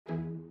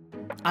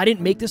I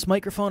didn't make this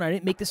microphone. I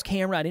didn't make this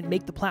camera. I didn't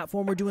make the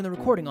platform we're doing the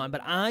recording on, but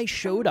I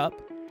showed up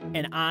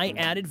and I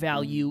added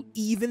value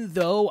even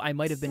though I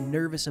might have been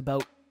nervous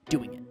about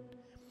doing it.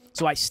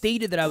 So I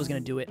stated that I was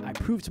going to do it. I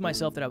proved to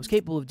myself that I was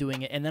capable of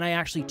doing it, and then I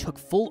actually took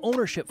full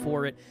ownership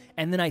for it,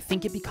 and then I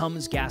think it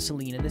becomes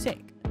gasoline in the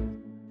tank.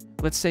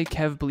 Let's say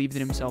Kev believed in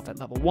himself at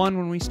level 1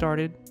 when we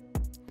started,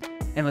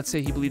 and let's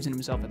say he believes in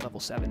himself at level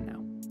 7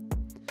 now.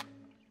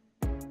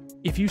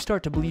 If you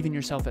start to believe in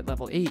yourself at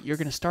level 8, you're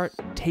going to start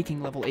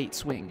taking level 8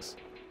 swings.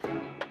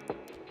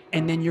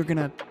 And then you're going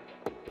to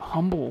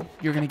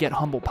get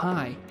humble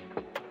pie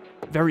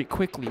very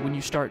quickly when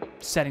you start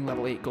setting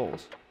level 8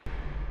 goals.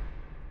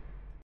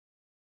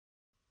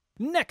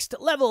 Next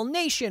Level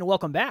Nation,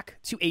 welcome back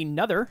to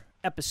another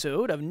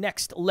episode of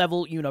Next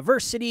Level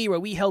University, where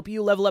we help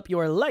you level up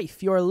your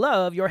life, your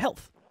love, your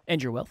health,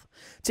 and your wealth.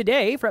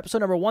 Today, for episode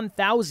number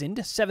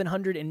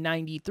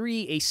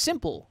 1793, a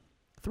simple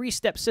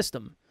 3-step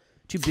system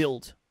to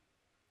build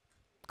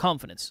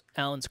confidence.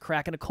 Alan's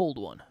cracking a cold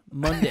one.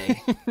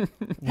 Monday,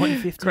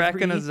 1:53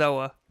 Cracking a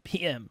Zoa.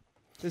 p.m.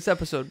 This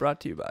episode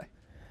brought to you by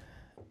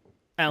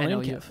Alan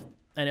and NLU. Kev.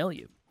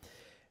 NLU.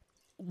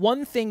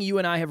 One thing you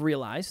and I have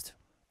realized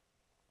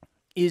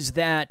is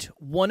that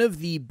one of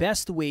the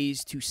best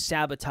ways to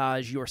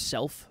sabotage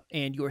yourself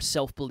and your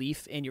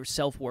self-belief and your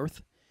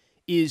self-worth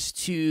is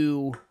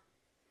to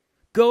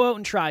go out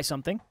and try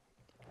something,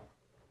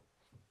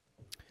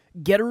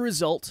 get a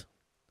result,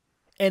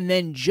 and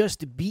then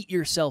just beat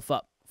yourself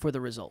up for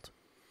the result.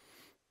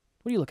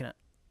 What are you looking at?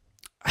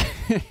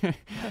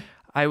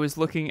 I was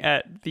looking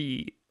at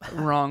the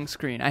wrong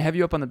screen. I have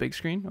you up on the big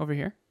screen over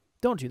here.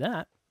 Don't do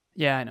that.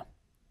 Yeah, I know.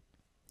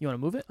 You want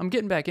to move it? I'm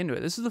getting back into it.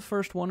 This is the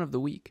first one of the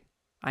week.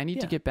 I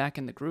need to Yeah. get back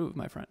in the groove,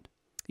 my friend.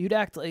 You'd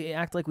act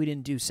like we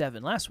didn't do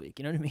 7 last week.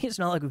 You know what I mean? It's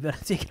not like we've been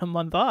taking a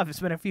month off.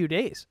 It's been a few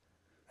days.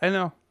 I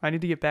know. I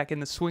need to get back in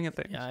the swing of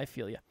things. Yeah, I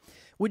feel you.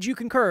 Would you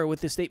concur with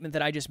the statement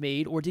that I just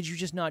made, or did you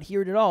just not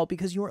hear it at all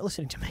because you weren't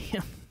listening to me?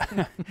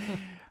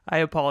 I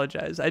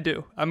apologize. I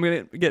do. I'm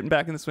getting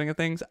back in the swing of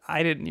things.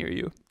 I didn't hear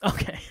you.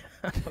 Okay.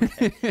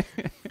 Okay.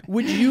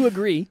 Would you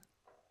agree?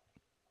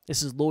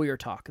 This is lawyer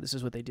talk. This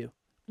is what they do.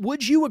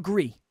 Would you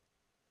agree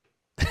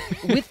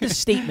with the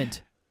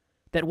statement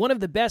that one of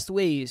the best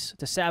ways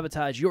to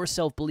sabotage your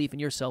self-belief and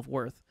your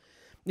self-worth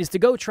is to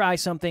go try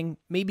something,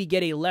 maybe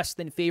get a less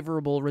than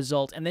favorable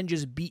result, and then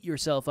just beat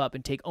yourself up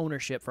and take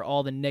ownership for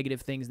all the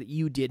negative things that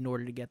you did in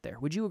order to get there?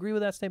 Would you agree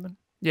with that statement?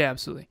 Yeah,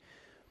 absolutely.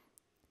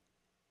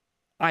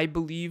 I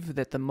believe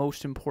that the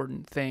most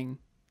important thing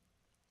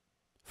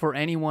for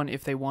anyone,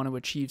 if they want to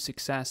achieve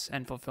success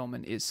and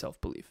fulfillment, is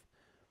self-belief.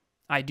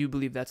 I do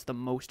believe that's the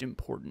most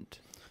important.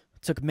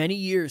 It took many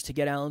years to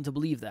get Alan to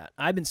believe that.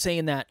 I've been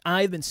saying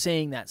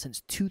that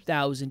since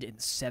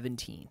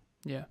 2017.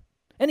 Yeah.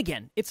 And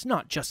again, it's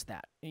not just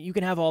that. You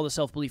can have all the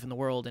self-belief in the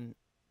world, and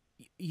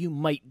you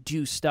might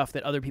do stuff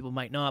that other people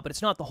might not, but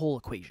it's not the whole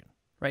equation,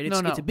 right? It's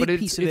a big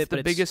piece of it, but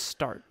it's the biggest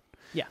start.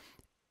 Yeah.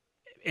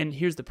 And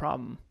here's the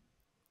problem.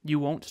 You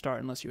won't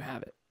start unless you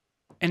have it.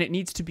 And it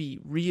needs to be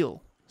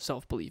real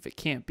self-belief. It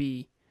can't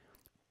be...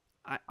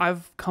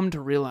 I've come to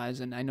realize,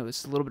 and I know this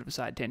is a little bit of a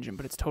side tangent,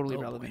 but it's totally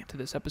relevant to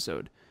this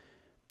episode.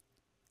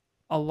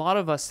 A lot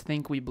of us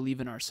think we believe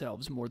in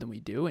ourselves more than we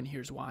do, and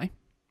here's why.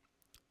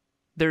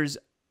 There's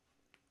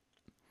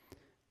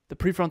the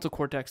prefrontal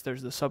cortex,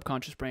 there's the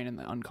subconscious brain, and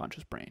the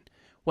unconscious brain.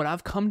 What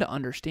I've come to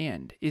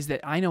understand is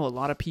that I know a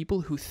lot of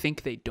people who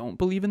think they don't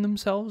believe in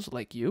themselves,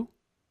 like you,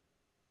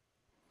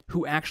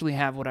 who actually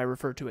have what I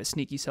refer to as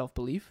sneaky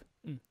self-belief.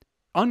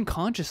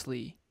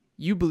 Unconsciously,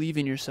 you believe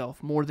in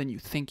yourself more than you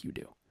think you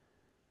do.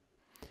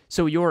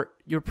 So your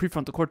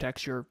prefrontal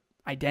cortex, your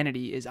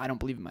identity is, I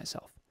don't believe in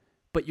myself.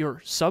 But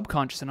your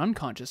subconscious and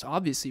unconscious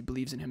obviously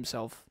believes in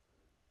himself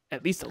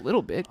at least a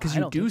little bit because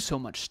you do so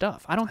much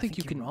stuff. I think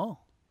you can... You're wrong.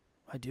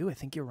 I do. I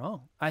think you're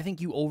wrong. I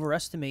think you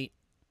overestimate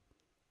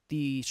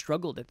the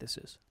struggle that this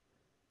is.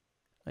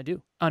 I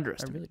do.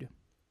 Underestimate. I really do.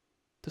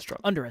 The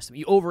struggle. Underestimate.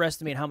 You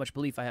overestimate how much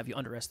belief I have. You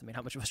underestimate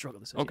how much of a struggle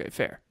this is. Okay,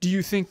 fair. Do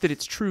you think that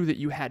it's true that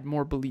you had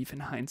more belief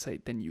in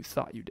hindsight than you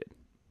thought you did?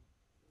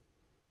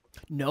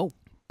 No.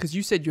 Because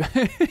you said you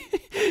had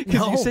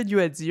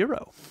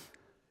 0.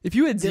 If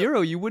you had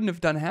 0, you wouldn't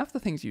have done half the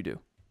things you do.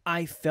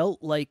 I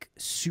felt like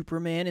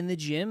Superman in the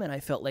gym, and I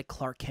felt like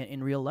Clark Kent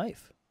in real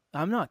life.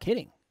 I'm not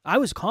kidding. I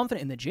was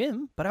confident in the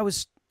gym, but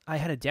I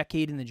had a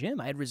decade in the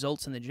gym. I had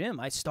results in the gym.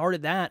 I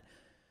started that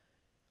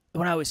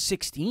when I was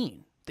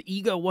 16. The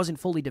ego wasn't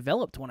fully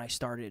developed when I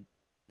started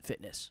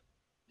fitness.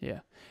 Yeah.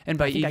 And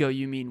by ego,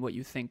 you mean what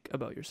you think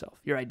about yourself,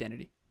 your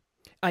identity.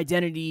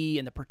 Identity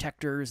and the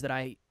protectors that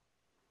I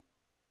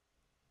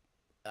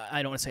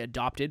don't want to say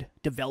adopted,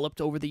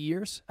 developed over the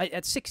years.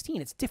 At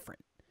 16, it's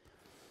different.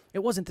 It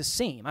wasn't the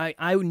same.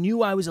 I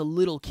knew I was a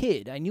little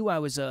kid. I knew I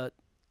was a...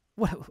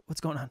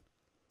 What's going on?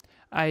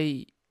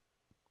 I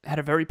had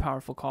a very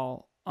powerful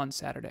call on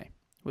Saturday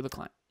with a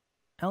client.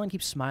 Alan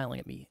keeps smiling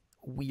at me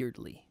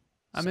weirdly.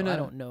 I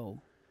don't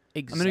know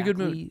exactly I'm in a good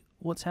mood.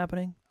 what's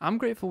happening. I'm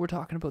grateful we're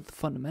talking about the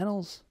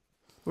fundamentals.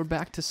 We're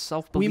back to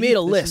self-belief. We made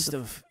a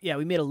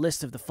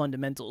list of the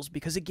fundamentals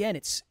because again,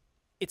 it's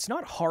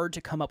not hard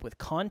to come up with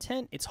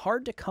content. It's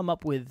hard to come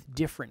up with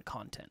different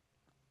content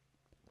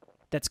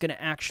that's going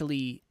to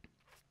actually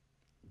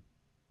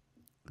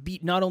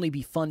not only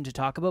be fun to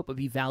talk about, but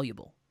be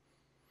valuable.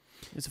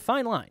 It's a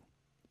fine line.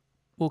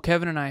 Well,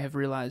 Kevin and I have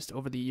realized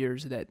over the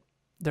years that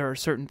there are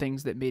certain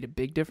things that made a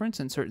big difference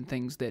and certain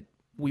things that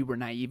we were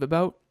naive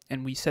about.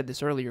 And we said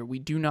this earlier, we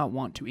do not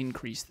want to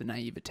increase the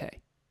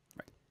naivete.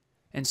 Right.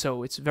 And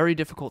so it's very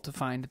difficult to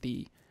find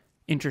the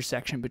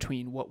intersection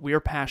between what we're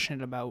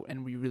passionate about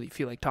and we really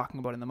feel like talking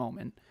about in the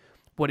moment,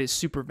 what is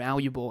super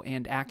valuable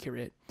and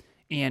accurate,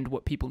 and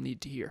what people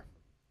need to hear.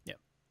 Yeah.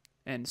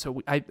 And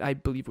so I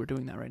believe we're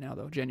doing that right now,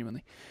 though,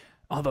 genuinely.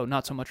 Although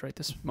not so much right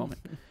this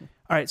moment.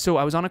 All right, so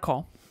I was on a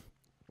call,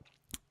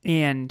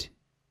 and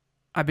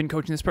I've been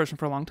coaching this person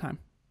for a long time,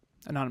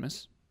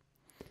 anonymous.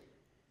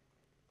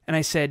 And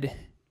I said,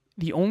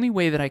 the only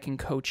way that I can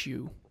coach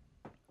you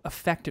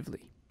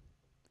effectively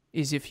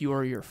is if you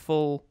are your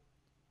full,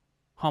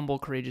 humble,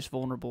 courageous,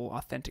 vulnerable,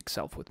 authentic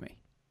self with me.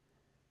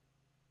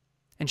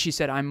 And she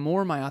said, I'm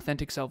more my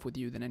authentic self with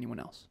you than anyone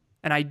else.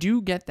 And I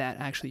do get that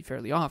actually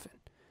fairly often,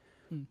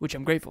 which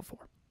I'm grateful for.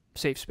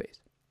 Safe space.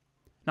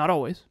 Not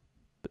always,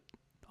 but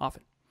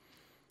often.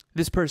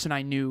 This person,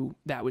 I knew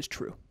that was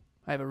true.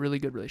 I have a really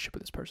good relationship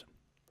with this person.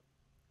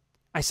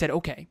 I said,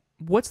 okay,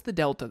 what's the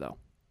delta though?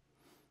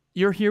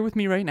 You're here with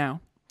me right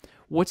now.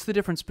 What's the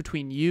difference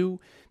between you?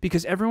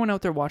 Because everyone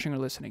out there watching or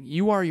listening,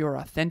 you are your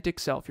authentic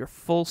self, your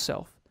full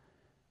self,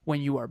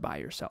 when you are by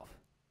yourself.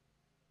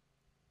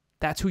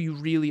 That's who you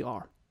really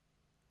are.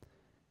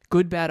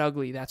 Good, bad,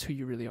 ugly, that's who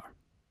you really are.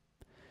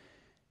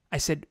 I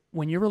said,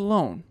 when you're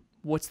alone,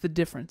 what's the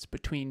difference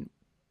between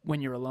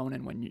when you're alone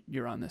and when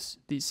you're on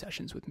these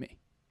sessions with me?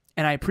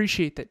 And I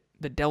appreciate that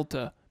the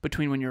delta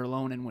between when you're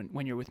alone and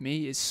when you're with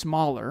me is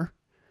smaller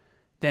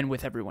than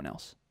with everyone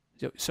else.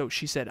 So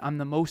she said, I'm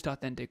the most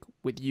authentic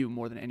with you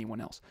more than anyone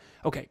else.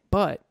 Okay,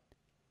 but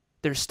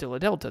there's still a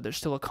delta. There's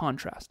still a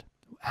contrast.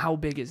 How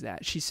big is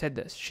that? She said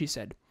this. She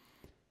said,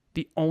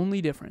 the only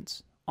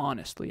difference,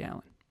 honestly,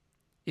 Alan,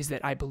 is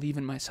that I believe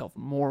in myself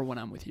more when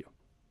I'm with you.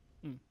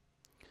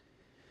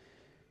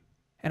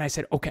 And I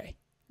said, okay,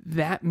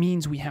 that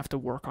means we have to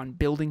work on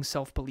building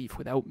self-belief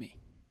without me.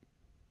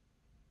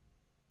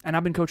 And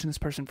I've been coaching this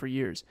person for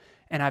years,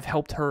 and I've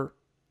helped her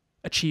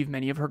achieve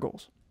many of her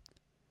goals.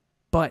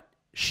 But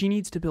she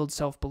needs to build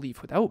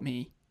self-belief without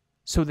me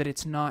so that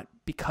it's not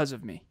because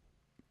of me.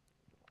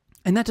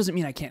 And that doesn't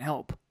mean I can't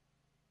help.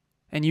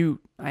 And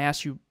I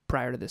asked you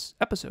prior to this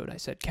episode, I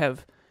said, Kev,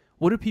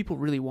 what do people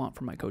really want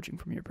from my coaching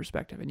from your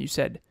perspective? And you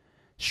said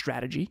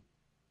strategy,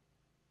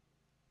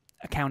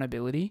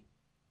 accountability,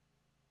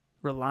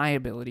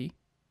 reliability,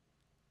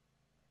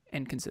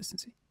 and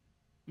consistency.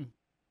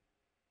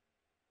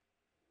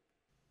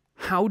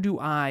 How do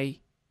I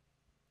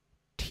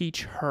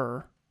teach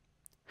her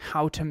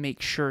how to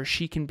make sure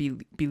she can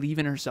believe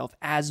in herself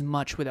as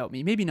much without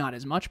me? Maybe not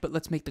as much, but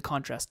let's make the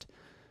contrast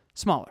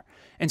smaller.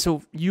 And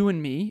so you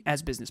and me,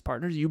 as business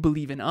partners, you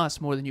believe in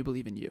us more than you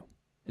believe in you.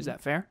 Is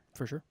that fair?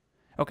 For sure.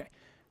 Okay.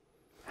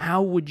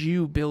 How would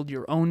you build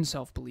your own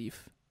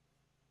self-belief,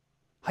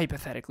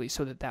 hypothetically,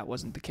 so that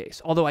wasn't the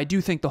case? Although I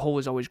do think the whole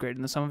is always greater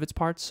than the sum of its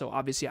parts, so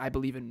obviously I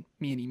believe in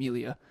me and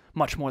Emilia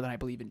much more than I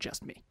believe in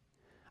just me.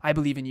 I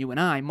believe in you and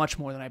I much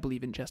more than I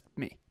believe in just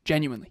me,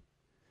 genuinely.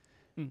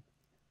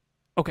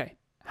 Okay,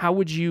 how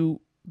would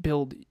you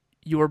build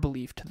your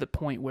belief to the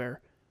point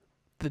where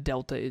the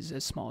delta is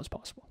as small as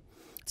possible?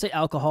 I'd say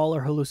alcohol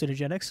or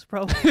hallucinogenics,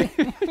 probably.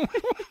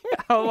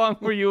 How long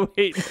were you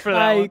waiting for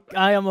that?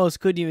 I almost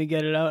couldn't even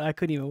get it out. I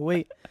couldn't even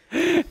wait.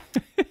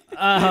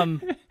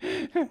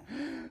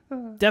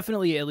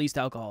 Definitely at least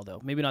alcohol, though.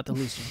 Maybe not the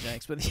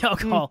hallucinogenics, but the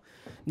alcohol.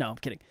 No, I'm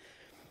kidding.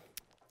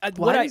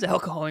 Why does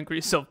alcohol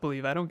increase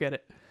self-belief? I don't get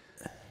it.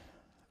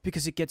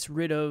 Because it gets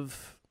rid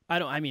of...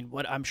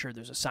 I'm sure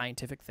there's a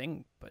scientific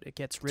thing, but it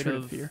gets rid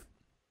of fear.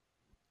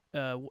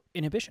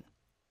 Inhibition.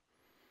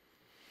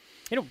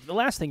 The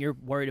last thing you're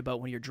worried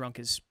about when you're drunk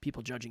is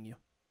people judging you.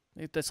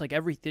 That's like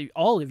everything.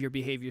 All of your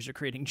behaviors are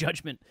creating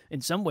judgment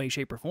in some way,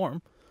 shape, or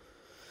form.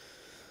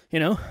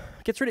 It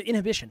gets rid of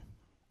inhibition.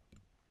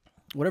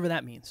 Whatever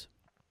that means.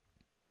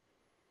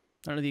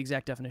 I don't know the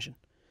exact definition.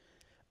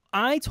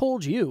 I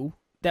told you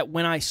that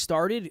when I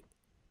started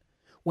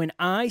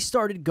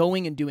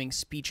going and doing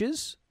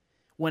speeches,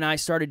 when I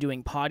started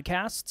doing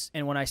podcasts,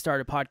 and when I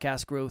started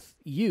Podcast Growth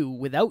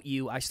without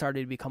you, I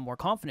started to become more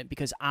confident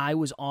because I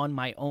was on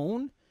my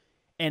own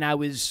and I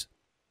was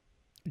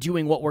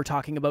doing what we're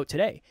talking about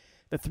today.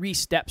 The 3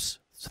 steps,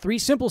 3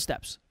 simple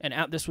steps. And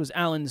this was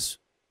Alan's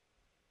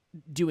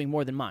doing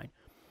more than mine.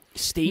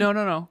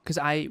 No.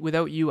 Because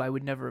without you, I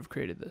would never have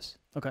created this.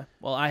 Okay.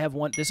 Well, I have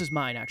one. This is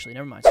mine, actually.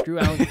 Never mind. Screw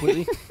Alan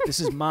completely. This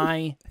is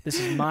my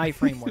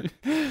framework.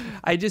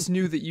 I just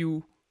knew that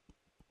you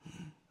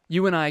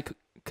and I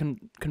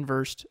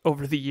conversed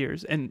over the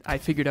years, and I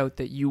figured out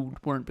that you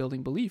weren't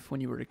building belief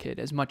when you were a kid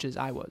as much as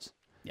I was.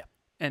 Yeah.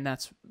 And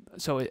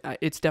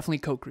it's definitely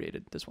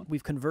co-created, this one.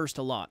 We've conversed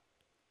a lot.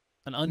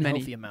 An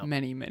unhealthy amount.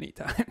 Many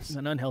times.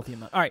 An unhealthy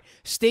amount. All right.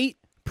 State,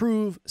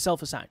 prove,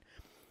 self-assign.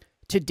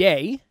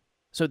 Today,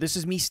 so this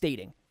is me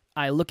stating,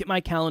 I look at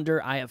my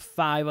calendar. I have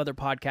 5 other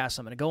podcasts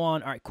I'm going to go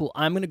on. All right, cool.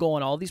 I'm going to go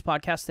on all these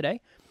podcasts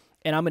today,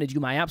 and I'm going to do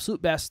my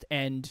absolute best,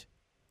 and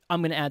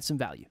I'm going to add some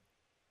value.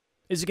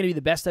 Is it going to be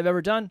the best I've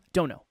ever done?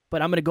 Don't know.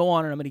 But I'm going to go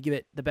on, and I'm going to give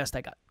it the best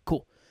I got.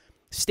 Cool.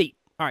 State.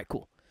 All right,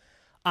 cool.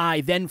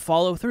 I then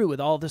follow through with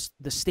all this,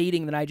 the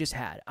stating that I just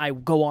had. I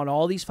go on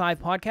all these 5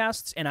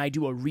 podcasts, and I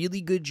do a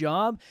really good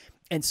job,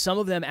 and some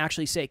of them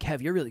actually say,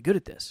 Kev, you're really good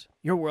at this.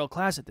 You're world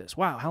class at this.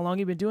 Wow, how long have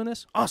you been doing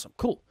this? Awesome,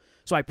 cool.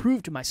 So I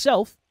proved to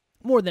myself,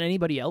 more than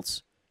anybody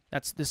else,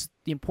 that's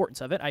the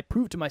importance of it, I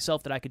proved to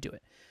myself that I could do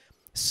it.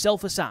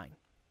 Self-assign.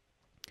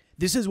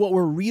 This is what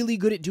we're really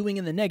good at doing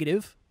in the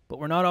negative, but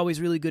we're not always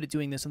really good at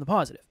doing this in the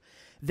positive.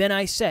 Then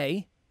I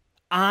say,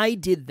 I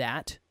did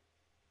that.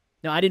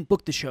 Now, I didn't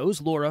book the shows.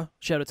 Laura,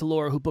 shout out to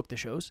Laura who booked the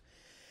shows.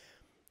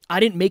 I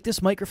didn't make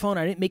this microphone.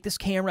 I didn't make this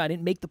camera. I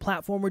didn't make the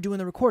platform we're doing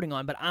the recording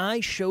on, but I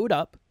showed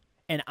up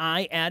and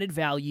I added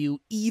value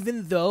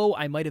even though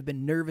I might have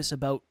been nervous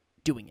about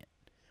doing it.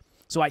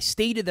 So I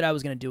stated that I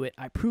was going to do it.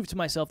 I proved to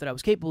myself that I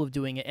was capable of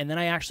doing it, and then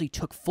I actually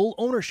took full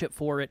ownership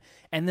for it,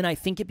 and then I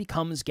think it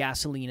becomes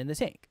gasoline in the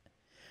tank.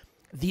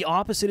 The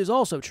opposite is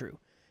also true.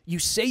 You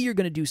say you're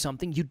going to do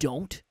something, you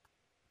don't.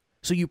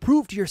 So you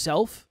prove to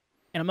yourself,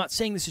 and I'm not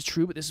saying this is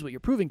true, but this is what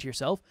you're proving to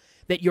yourself,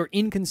 that you're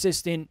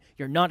inconsistent,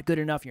 you're not good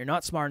enough, you're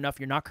not smart enough,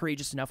 you're not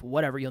courageous enough,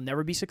 whatever, you'll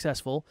never be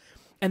successful,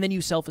 and then you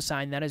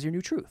self-assign that as your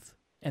new truth.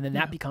 And then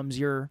that becomes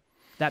your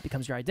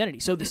identity.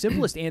 So the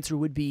simplest answer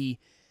would be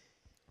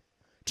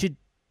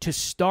to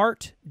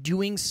start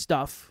doing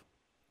stuff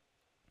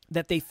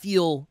that they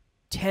feel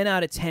 10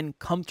 out of 10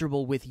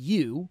 comfortable with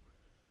you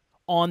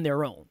on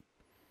their own.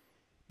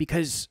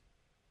 Because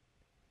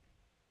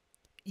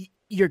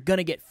you're going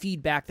to get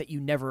feedback that you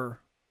never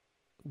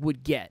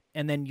would get.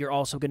 And then you're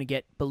also going to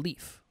get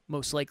belief,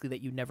 most likely,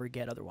 that you never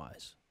get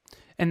otherwise.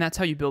 And that's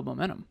how you build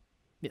momentum.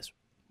 Yes.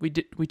 We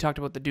talked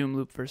about the doom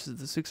loop versus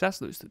the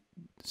success loop.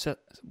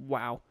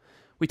 Wow.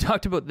 We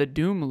talked about the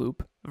doom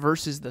loop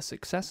versus the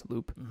success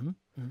loop. Mm-hmm.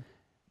 Mm-hmm.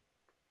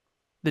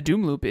 The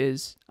doom loop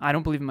is, I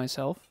don't believe in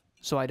myself,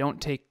 so I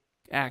don't take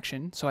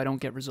action, so I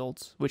don't get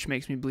results, which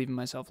makes me believe in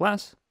myself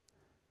less.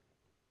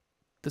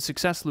 The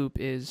success loop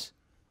is,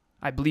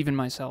 I believe in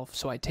myself,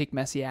 so I take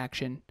messy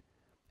action,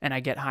 and I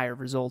get higher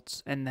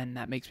results, and then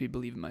that makes me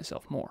believe in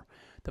myself more.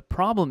 The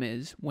problem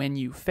is, when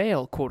you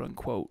fail, quote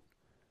unquote,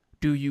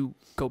 do you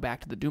go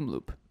back to the doom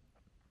loop?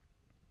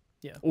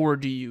 Yeah. Or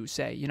do you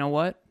say, you know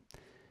what?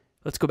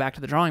 Let's go back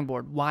to the drawing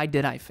board. Why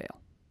did I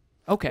fail?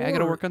 Okay, I got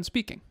to work on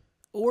speaking.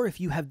 Or if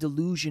you have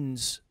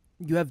delusions,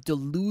 you have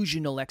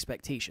delusional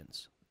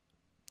expectations.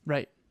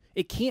 Right.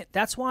 It can't,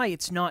 that's why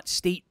it's not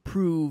state,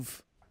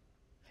 prove,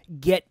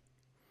 get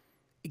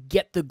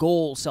the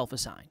goal,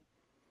 self-assign.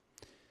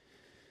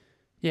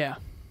 Yeah.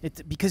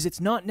 Because it's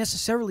not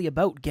necessarily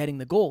about getting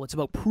the goal. It's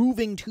about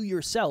proving to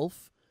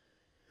yourself.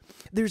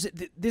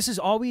 This is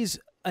always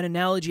an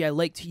analogy I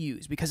like to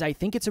use because I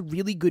think it's a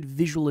really good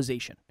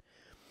visualization.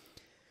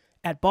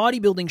 At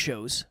bodybuilding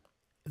shows,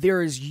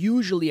 there is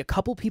usually a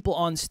couple people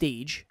on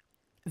stage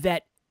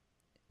that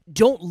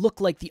don't look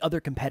like the other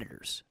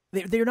competitors.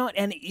 They're not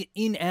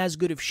in as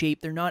good of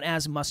shape. They're not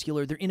as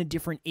muscular. They're in a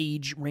different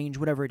age range,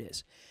 whatever it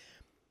is.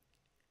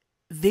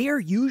 They are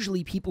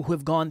usually people who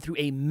have gone through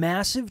a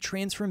massive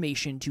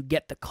transformation to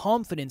get the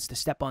confidence to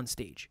step on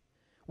stage.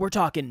 We're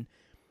talking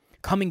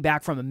coming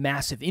back from a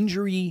massive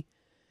injury,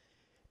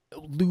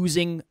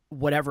 losing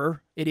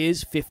whatever it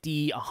is,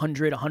 50,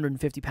 100,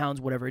 150 pounds,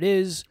 whatever it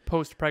is.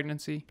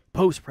 Post-pregnancy,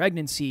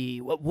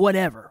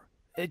 whatever.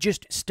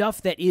 Just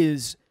stuff that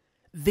is,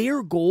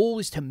 their goal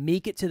is to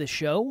make it to the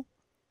show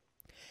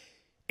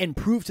and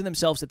prove to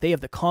themselves that they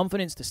have the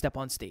confidence to step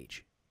on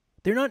stage.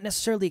 They're not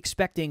necessarily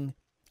expecting,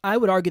 I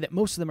would argue that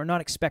most of them are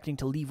not expecting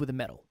to leave with a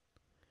medal.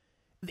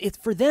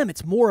 For them,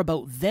 it's more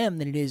about them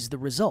than it is the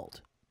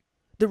result.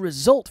 The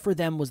result for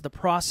them was the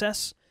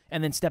process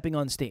and then stepping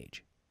on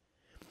stage.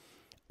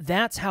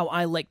 That's how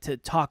I like to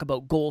talk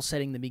about goal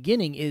setting in the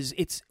beginning is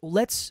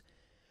let's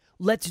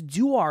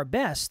do our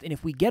best, and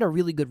if we get a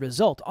really good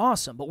result,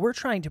 awesome, but we're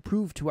trying to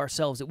prove to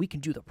ourselves that we can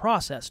do the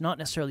process, not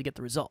necessarily get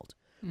the result.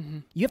 Mm-hmm.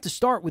 You have to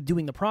start with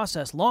doing the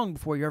process long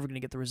before you're ever going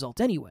to get the result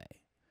anyway.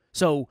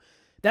 So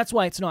that's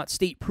why it's not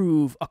state,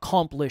 prove,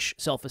 accomplish,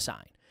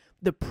 self-assign.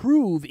 The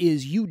prove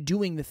is you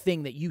doing the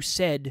thing that you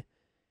said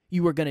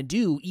you were going to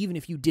do, even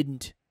if you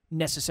didn't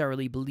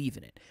necessarily believe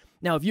in it.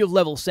 Now, if you have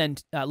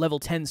level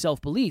 10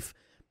 self-belief,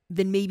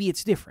 then maybe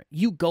it's different.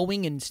 You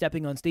going and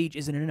stepping on stage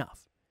isn't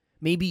enough.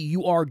 Maybe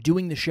you are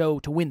doing the show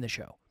to win the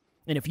show.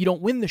 And if you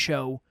don't win the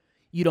show,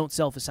 you don't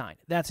self-assign.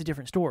 That's a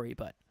different story,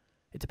 but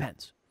it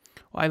depends.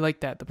 Well, I like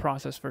that, the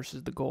process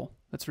versus the goal.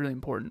 That's really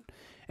important.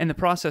 And the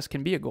process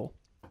can be a goal.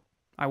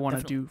 I want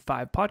to do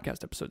 5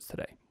 podcast episodes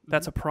today.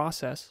 That's a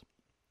process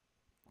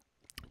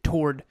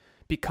toward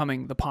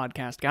becoming the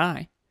podcast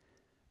guy,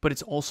 but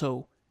it's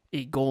also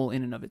a goal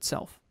in and of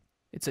itself.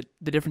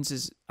 The difference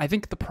is, I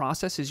think the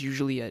process is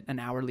usually an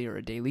hourly or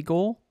a daily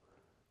goal,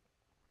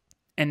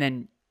 And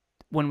then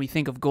when we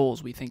think of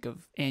goals, we think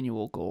of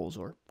annual goals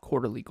or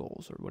quarterly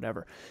goals or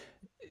whatever.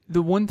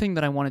 The one thing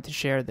that I wanted to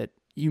share that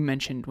you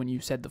mentioned when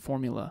you said the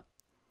formula,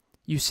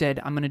 you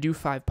said, I'm going to do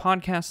 5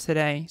 podcasts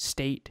today,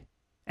 state,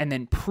 and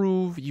then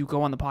prove you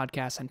go on the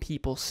podcast and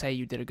people say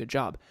you did a good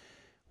job.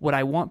 What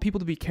I want people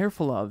to be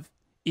careful of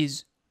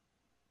is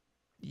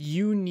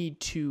you need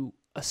to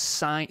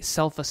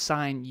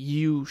self-assign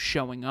you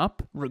showing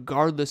up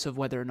regardless of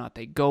whether or not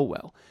they go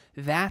well.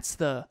 That's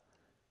the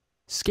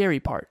scary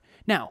part.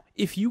 Now,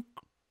 if you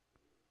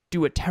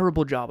do a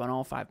terrible job on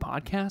all 5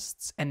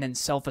 podcasts and then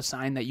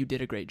self-assign that you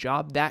did a great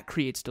job, that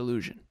creates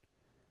delusion.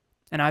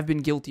 And I've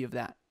been guilty of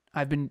that.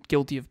 I've been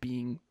guilty of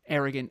being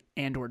arrogant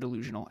and or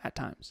delusional at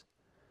times.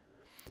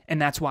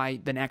 And that's why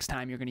the next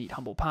time you're going to eat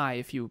humble pie,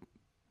 if you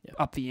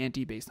up the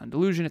ante based on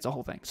delusion, it's a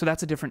whole thing. So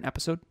that's a different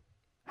episode,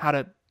 how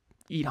to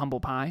eat humble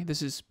pie.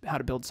 This is how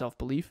to build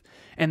self-belief.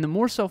 And the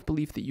more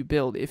self-belief that you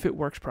build, if it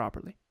works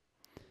properly.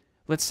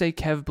 Let's say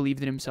Kev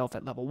believed in himself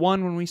at level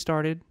 1 when we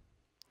started.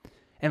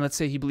 And let's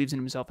say he believes in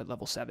himself at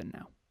level 7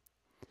 now.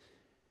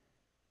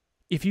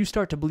 If you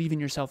start to believe in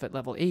yourself at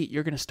level 8,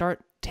 you're going to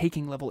start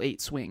taking level 8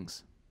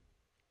 swings.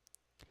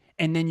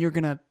 And then you're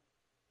going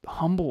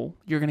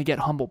to get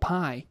humble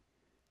pie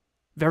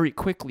very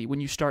quickly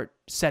when you start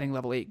setting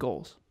level 8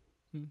 goals.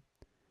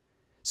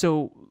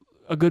 So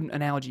a good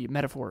analogy,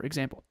 metaphor,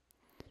 example.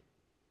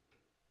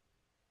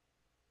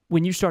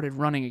 When you started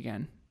running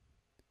again,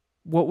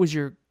 what was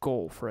your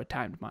goal for a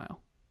timed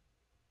mile?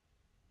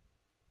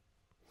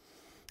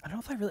 I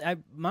don't know if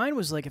mine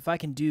was like, if I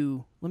can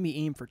do, let me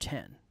aim for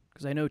 10.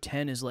 Because I know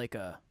 10 is like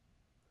I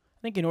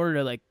think in order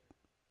to I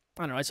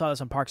don't know, I saw this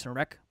on Parks and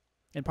Rec.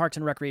 And Parks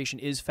and Recreation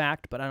is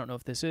fact, but I don't know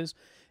if this is.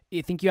 I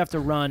think you have to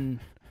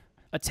run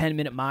a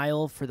 10-minute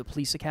mile for the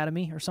police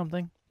academy or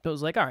something. So it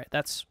was like, all right,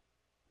 that's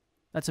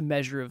a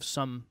measure of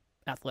some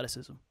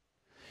athleticism.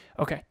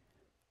 Okay.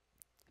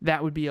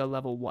 That would be a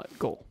level what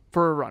goal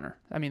for a runner?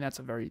 I mean, that's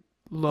a very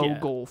low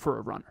goal for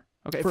a runner.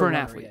 Okay, for an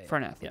athlete. Yeah. For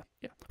an athlete.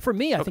 Yeah. For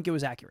me, I think it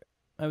was accurate.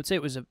 I would say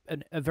it was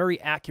a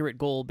very accurate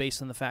goal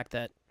based on the fact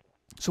that...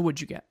 So what'd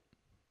you get?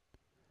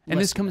 And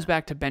this comes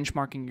back to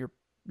benchmarking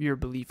your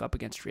belief up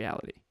against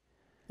reality,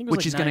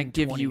 which is going to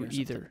give you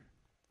either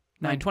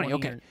 920.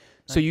 Okay.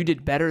 So you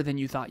did better than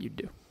you thought you'd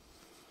do.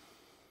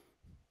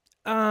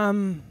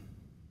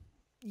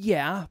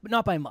 Yeah, but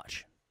not by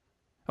much.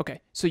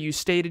 Okay. So you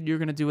stated you're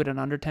going to do it in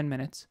under 10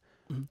 minutes,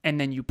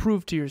 and then you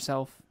proved to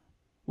yourself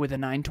with a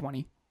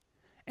 920,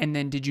 and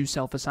then did you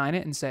self-assign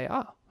it and say,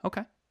 oh,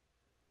 okay.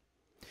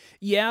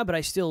 Yeah, but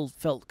I still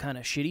felt kind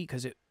of shitty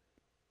because it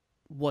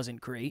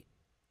wasn't great.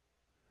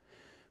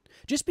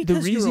 Just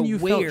because the reason you're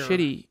you felt aware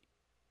shitty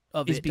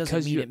of is it because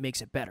doesn't mean it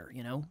makes it better,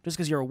 you know? Just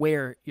because you're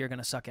aware you're going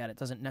to suck at it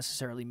doesn't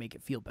necessarily make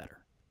it feel better.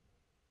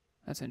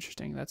 That's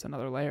interesting. That's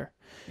another layer.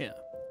 Yeah.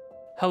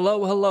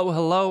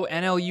 Hello,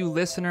 NLU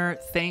listener.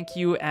 Thank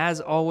you, as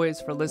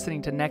always, for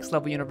listening to Next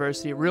Level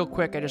University. Real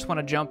quick, I just want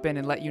to jump in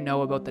and let you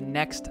know about the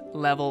Next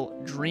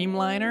Level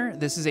Dreamliner.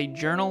 This is a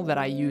journal that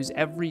I use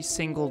every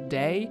single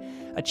day.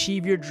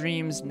 Achieve your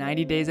dreams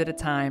 90 days at a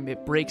time.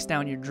 It breaks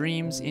down your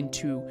dreams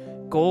into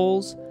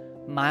goals,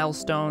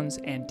 milestones,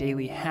 and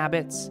daily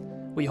habits.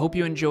 We hope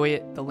you enjoy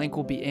it. The link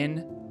will be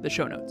in the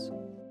show notes.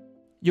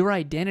 Your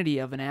identity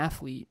of an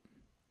athlete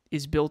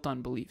is built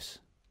on beliefs.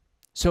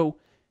 So,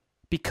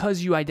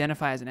 because you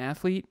identify as an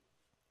athlete,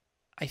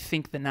 I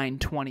think the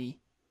 920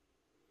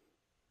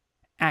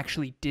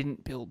 actually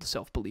didn't build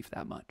self-belief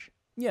that much.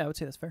 Yeah, I would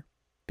say that's fair.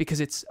 Because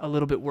it's a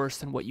little bit worse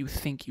than what you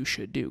think you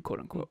should do,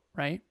 quote unquote,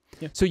 right?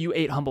 Yeah. So you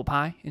ate humble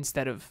pie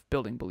instead of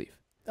building belief.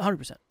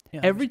 100%. Yeah,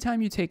 100%. Every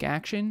time you take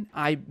action,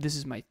 this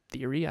is my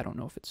theory, I don't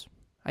know if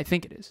I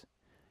think it is.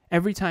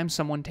 Every time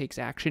someone takes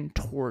action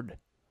toward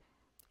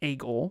a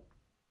goal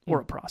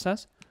or a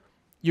process,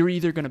 you're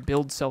either going to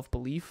build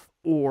self-belief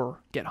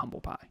or get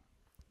humble pie.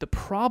 The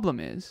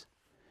problem is,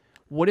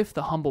 what if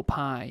the humble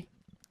pie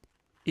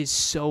is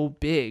so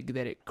big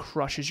that it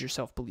crushes your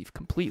self-belief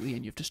completely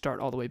and you have to start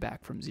all the way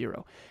back from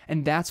zero?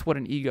 And that's what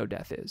an ego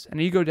death is.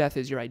 An ego death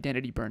is your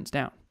identity burns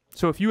down.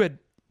 So if you had,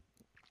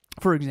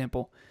 for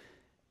example,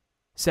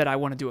 said, I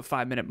want to do a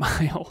 5-minute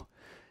mile,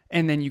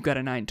 and then you got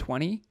a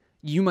 920,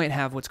 you might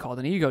have what's called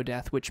an ego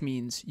death, which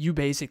means you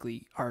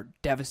basically are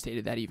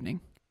devastated that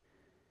evening.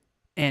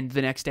 And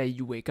the next day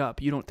you wake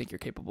up, you don't think you're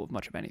capable of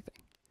much of anything.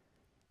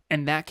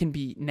 And that can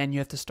be, and then you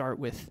have to start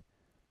with,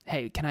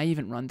 hey, can I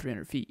even run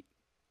 300 feet?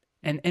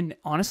 And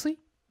honestly,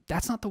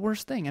 that's not the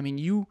worst thing. I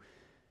mean,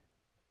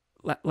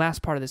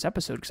 last part of this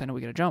episode, because I know we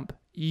got to jump,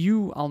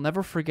 I'll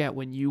never forget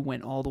when you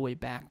went all the way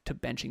back to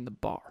benching the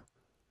bar.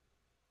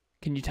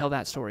 Can you tell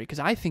that story? Because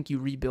I think you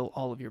rebuilt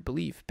all of your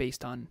belief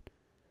based on,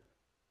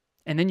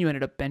 and then you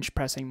ended up bench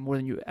pressing more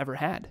than you ever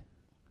had.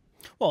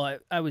 Well,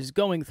 I was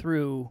going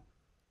through,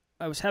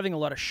 I was having a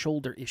lot of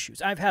shoulder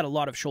issues. I've had a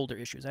lot of shoulder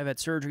issues. I've had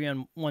surgery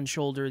on one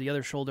shoulder. The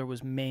other shoulder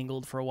was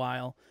mangled for a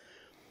while.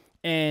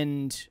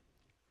 And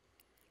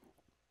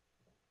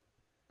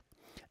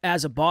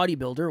as a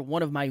bodybuilder,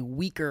 one of my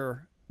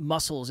weaker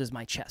muscles is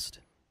my chest.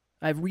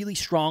 I have really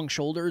strong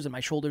shoulders, and my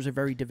shoulders are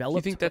very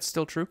developed. Do you think that's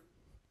still true?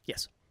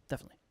 Yes,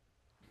 definitely.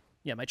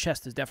 Yeah, my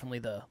chest is definitely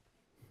the.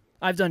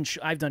 I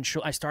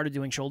started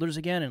doing shoulders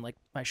again, and like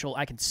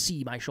I can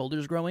see my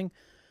shoulders growing.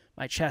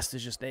 My chest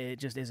is it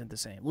just isn't the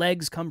same.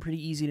 Legs come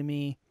pretty easy to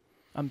me.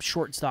 I'm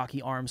short and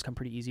stocky. Arms come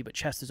pretty easy, but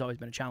chest has always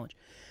been a challenge.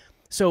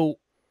 So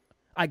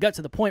I got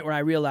to the point where I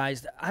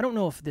realized I don't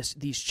know if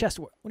these chest.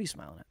 What are you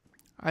smiling at?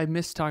 I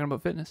miss talking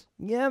about fitness.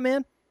 Yeah,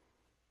 man.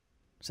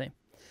 Same.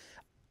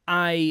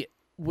 I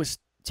was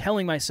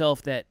telling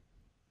myself that,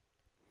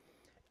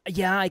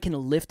 yeah, I can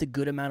lift a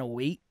good amount of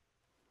weight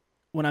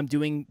when I'm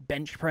doing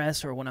bench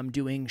press or when I'm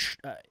doing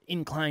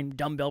incline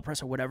dumbbell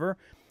press or whatever,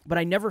 but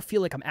I never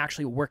feel like I'm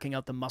actually working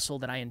out the muscle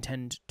that I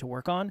intend to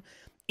work on,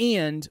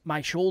 and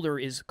my shoulder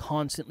is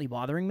constantly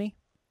bothering me,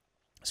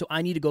 so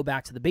I need to go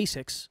back to the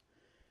basics,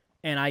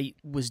 and I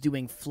was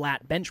doing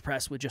flat bench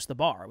press with just the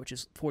bar, which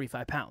is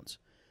 45 pounds,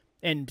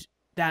 and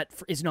that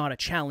is not a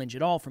challenge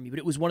at all for me, but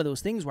it was one of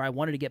those things where I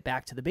wanted to get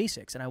back to the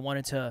basics, and I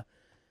wanted to...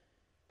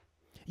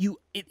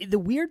 the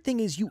weird thing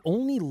is you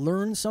only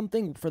learn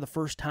something for the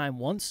first time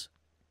once,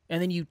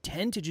 and then you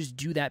tend to just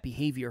do that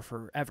behavior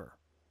forever,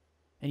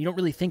 and you don't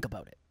really think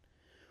about it.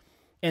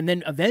 And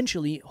then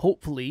eventually,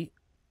 hopefully,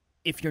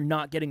 if you're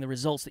not getting the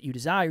results that you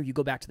desire, you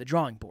go back to the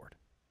drawing board.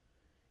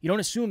 You don't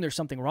assume there's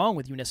something wrong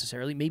with you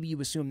necessarily. Maybe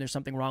you assume there's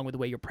something wrong with the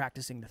way you're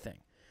practicing the thing.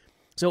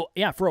 So,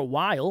 yeah, for a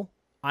while,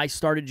 I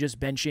started just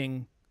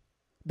benching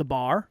the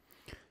bar.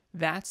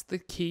 That's the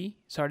key.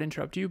 Sorry to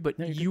interrupt you, but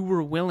you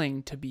were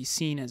willing to be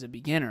seen as a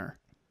beginner,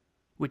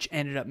 which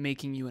ended up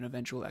making you an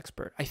eventual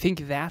expert. I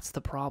think that's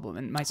the problem,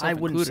 and myself I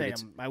included.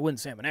 wouldn't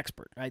say I'm an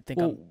expert. I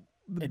think I'm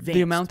advanced.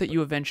 The amount that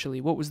you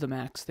eventually, what was the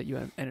max that you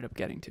ended up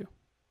getting to?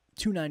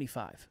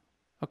 295.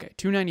 Okay,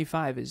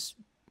 295 is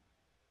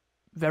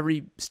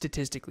very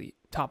statistically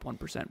top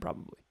 1%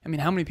 probably. I mean,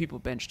 how many people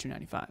bench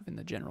 295 in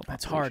the general population?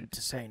 That's hard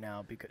to say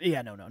now because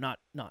not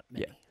many.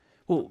 Yeah.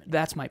 Well,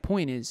 that's my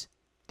point is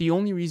the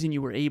only reason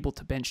you were able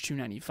to bench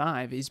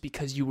 295 is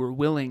because you were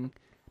willing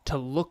to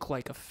look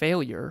like a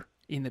failure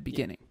in the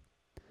beginning.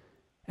 Yeah.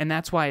 And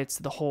that's why it's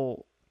the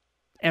whole,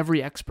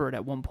 every expert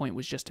at one point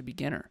was just a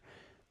beginner.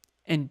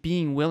 And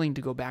being willing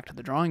to go back to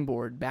the drawing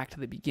board, back to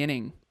the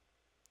beginning,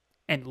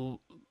 and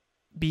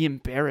be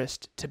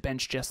embarrassed to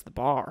bench just the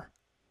bar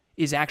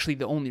is actually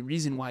the only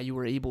reason why you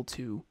were able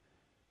to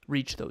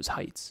reach those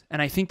heights.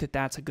 And I think that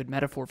that's a good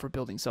metaphor for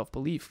building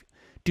self-belief.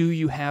 Do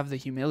you have the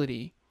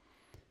humility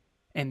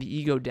and the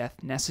ego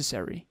death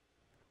necessary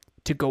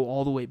to go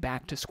all the way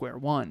back to square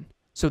one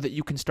so that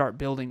you can start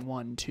building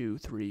 1, 2,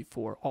 3,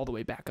 4, all the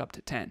way back up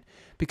to 10?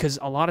 Because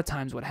a lot of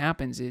times what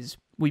happens is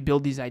we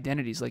build these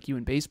identities like you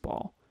in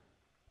baseball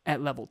at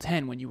level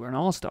 10 when you were an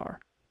all-star.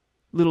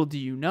 Little do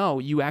you know,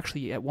 you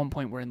actually at one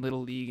point were in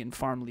Little League and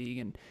Farm League,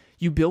 and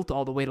you built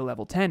all the way to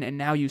level 10, and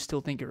now you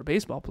still think you're a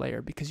baseball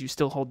player because you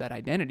still hold that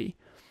identity,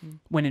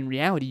 when in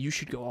reality you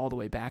should go all the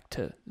way back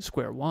to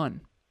square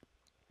one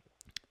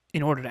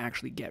in order to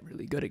actually get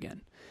really good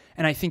again.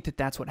 And I think that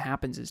that's what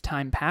happens as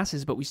time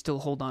passes, but we still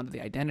hold on to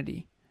the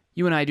identity.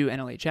 You and I do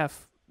NLHF,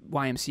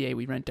 YMCA,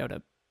 we rent out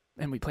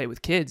and we play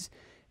with kids.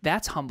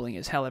 That's humbling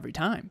as hell every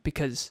time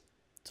because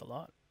it's a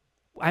lot.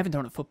 I haven't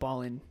thrown a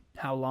football in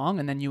how long,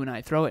 and then you and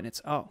I throw it, and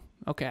it's, oh,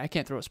 okay, I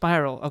can't throw a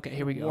spiral. Okay,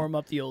 here we go. Warm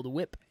up the old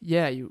whip.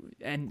 Yeah,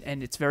 and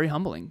it's very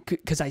humbling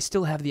because I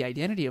still have the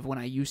identity of when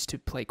I used to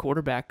play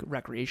quarterback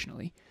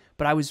recreationally,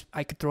 but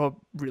I could throw a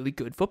really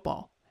good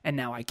football, and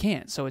now I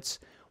can't. So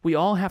we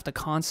all have to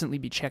constantly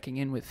be checking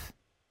in with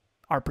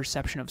our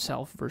perception of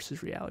self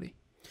versus reality.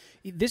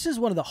 This is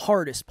one of the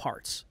hardest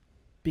parts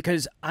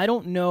because I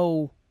don't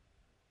know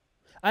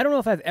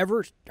if I've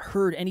ever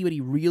heard anybody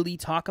really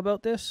talk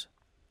about this.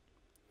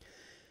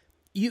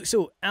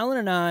 So Alan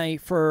and I,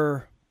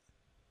 for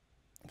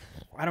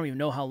I don't even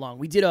know how long,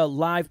 we did a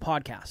live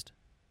podcast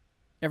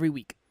every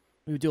week.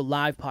 We would do a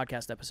live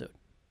podcast episode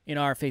in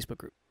our Facebook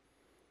group.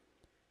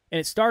 And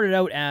it started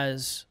out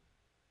as,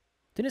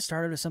 didn't it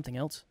start out as something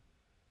else?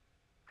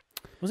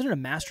 Wasn't it a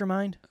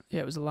mastermind?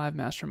 Yeah, it was a live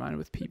mastermind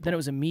with people. Then it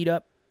was a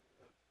meetup.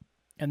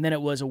 And then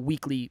it was a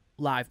weekly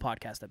live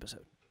podcast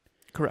episode.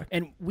 Correct.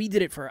 And we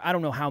did it for I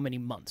don't know how many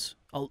months.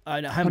 How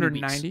 190?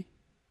 Many weeks.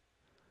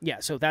 Yeah,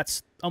 so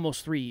that's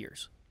almost 3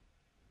 years.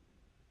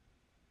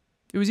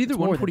 It was either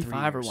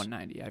 145 or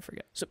 190, I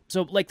forget.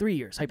 So like 3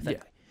 years,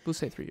 hypothetically. Yeah, we'll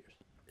say 3 years.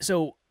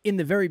 So in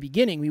the very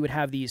beginning, we would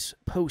have these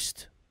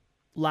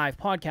post-live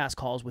podcast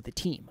calls with the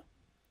team.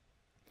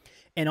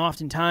 And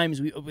oftentimes,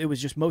 it was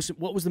just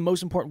what was the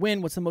most important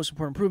win? What's the most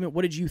important improvement?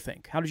 What did you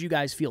think? How did you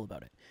guys feel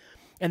about it?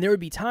 And there would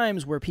be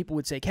times where people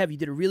would say, Kev, you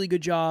did a really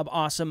good job.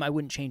 Awesome. I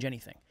wouldn't change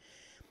anything.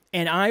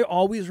 And I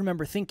always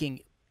remember thinking,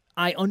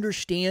 I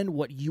understand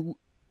what you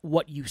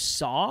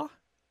saw.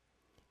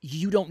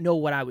 You don't know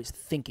what I was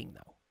thinking,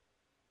 though.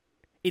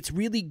 It's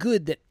really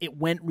good that it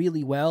went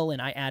really well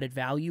and I added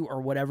value or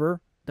whatever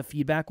the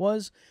feedback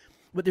was.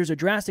 But there's a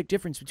drastic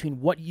difference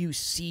between what you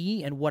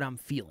see and what I'm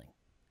feeling.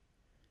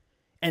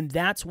 And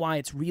that's why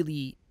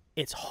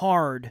it's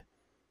hard.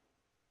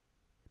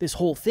 This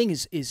whole thing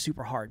is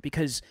super hard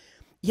because,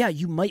 yeah,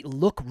 you might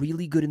look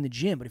really good in the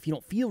gym, but if you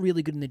don't feel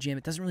really good in the gym,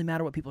 it doesn't really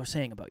matter what people are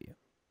saying about you.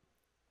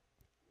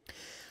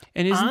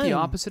 And isn't the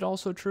opposite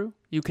also true?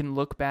 You can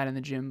look bad in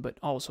the gym, but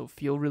also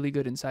feel really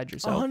good inside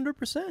yourself.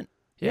 100%.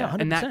 Yeah,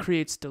 100%. and that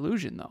creates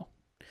delusion, though.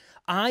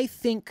 I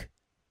think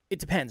it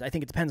depends. I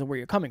think it depends on where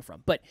you're coming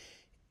from. But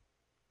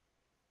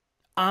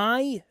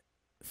I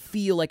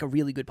feel like a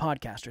really good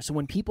podcaster. So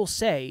when people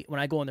say, when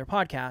I go on their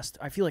podcast,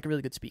 I feel like a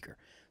really good speaker.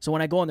 So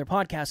when I go on their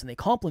podcast and they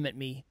compliment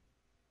me,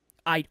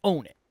 I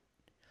own it.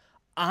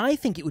 I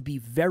think it would be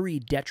very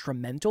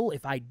detrimental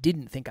if I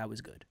didn't think I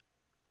was good,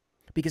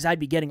 because I'd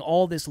be getting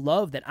all this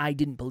love that I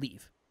didn't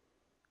believe.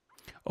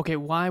 Okay,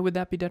 why would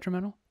that be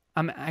detrimental?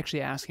 I'm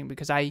actually asking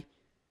because I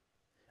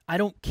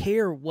don't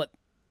care what...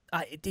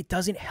 it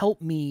doesn't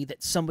help me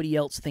that somebody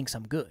else thinks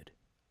I'm good.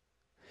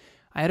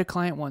 I had a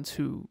client once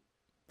who...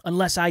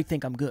 Unless I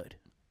think I'm good.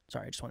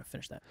 Sorry, I just want to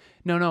finish that.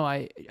 No,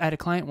 I had a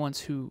client once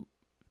who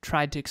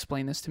tried to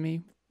explain this to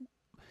me.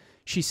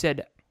 She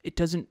said,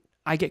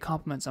 I get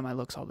compliments on my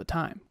looks all the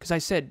time. Because I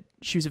said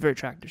she was very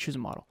attractive. She was a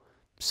model,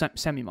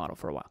 semi-model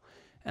for a while.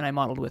 And I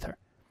modeled with her.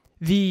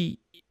 She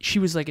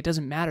was like, it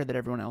doesn't matter that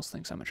everyone else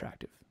thinks I'm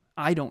attractive.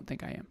 I don't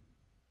think I am.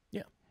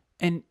 Yeah.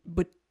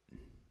 But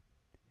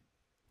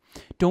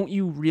don't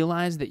you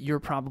realize that you're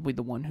probably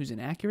the one who's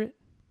inaccurate?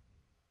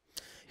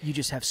 You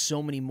just have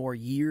so many more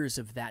years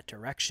of that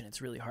direction.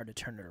 It's really hard to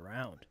turn it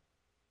around.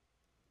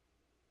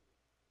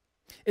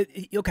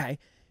 Okay,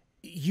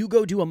 you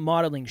go do a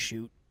modeling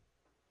shoot.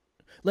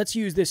 Let's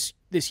use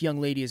this young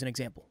lady as an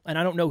example. And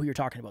I don't know who you're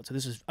talking about, so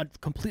this is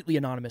completely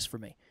anonymous for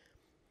me.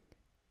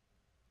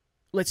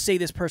 Let's say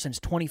this person's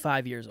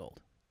 25 years old.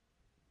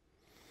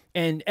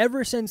 And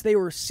ever since they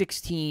were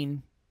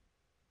 16,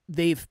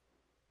 they've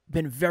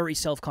been very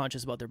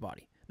self-conscious about their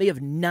body. They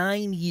have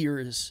 9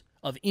 years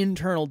of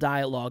internal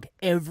dialogue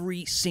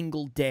every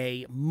single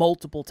day,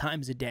 multiple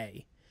times a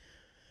day.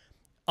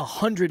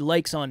 100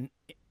 likes on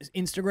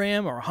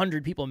Instagram or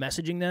 100 people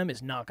messaging them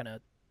is not going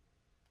to...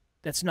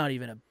 That's not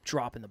even a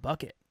drop in the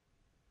bucket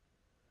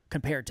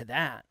compared to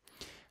that.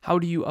 How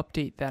do you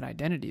update that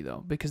identity,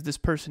 though? Because this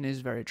person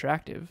is very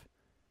attractive.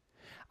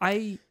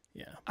 I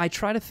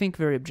try to think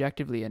very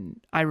objectively, and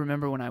I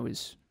remember when I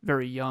was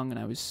very young and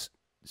I was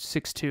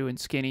 6'2" and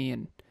skinny,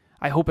 and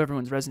I hope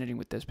everyone's resonating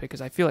with this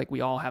because I feel like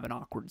we all have an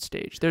awkward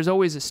stage. There's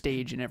always a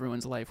stage in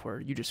everyone's life where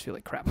you just feel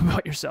like crap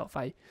about yourself.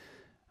 I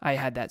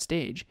had that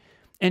stage.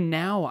 And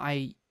now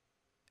I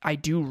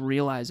do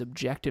realize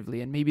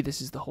objectively, and maybe this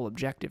is the whole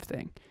objective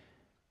thing,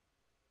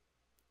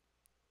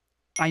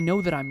 I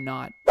know that I'm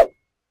not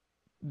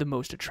the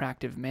most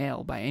attractive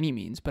male by any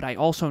means, but I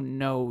also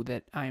know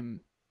that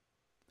I'm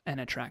an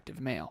attractive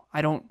male.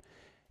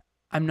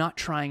 I'm not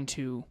trying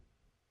to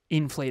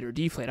inflate or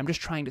deflate. I'm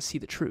just trying to see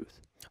the truth.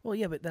 Well,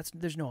 yeah, but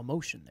there's no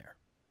emotion there.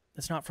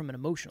 That's not from an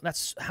emotional...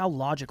 That's... How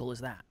logical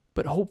is that?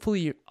 But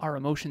hopefully our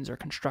emotions are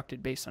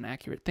constructed based on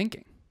accurate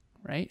thinking,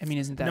 right? I mean,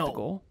 isn't that the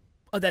goal?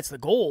 Oh, that's the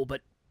goal,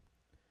 but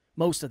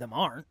most of them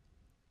aren't.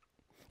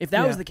 If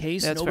that was the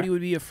case, nobody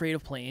would be afraid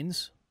of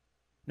planes.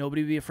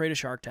 Nobody would be afraid of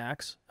shark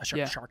attacks.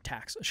 Shark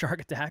attacks. Get your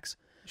shark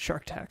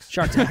tax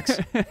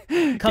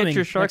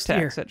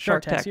at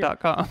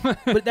sharktax.com.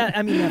 But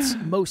that's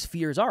most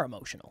fears are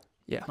emotional.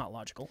 Yeah. Not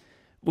logical.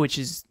 Which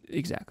is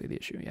exactly the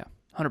issue, yeah.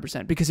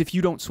 100%. Because if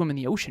you don't swim in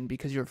the ocean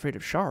because you're afraid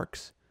of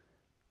sharks,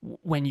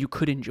 when you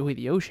could enjoy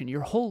the ocean,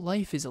 your whole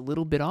life is a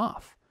little bit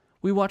off.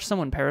 We watched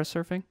someone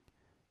parasurfing.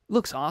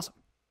 Looks awesome.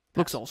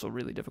 Looks also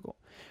really difficult.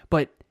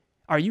 But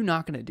are you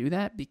not going to do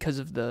that because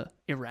of the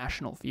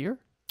irrational fear?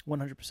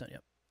 100%,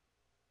 yep.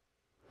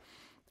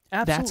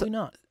 Absolutely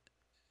not.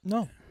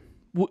 No.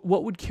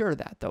 What would cure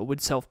that, though?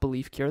 Would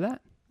self-belief cure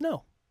that?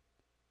 No.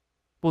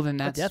 Well, then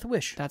that's... A death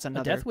wish. That's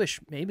another... A death wish,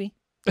 maybe.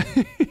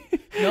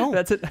 No.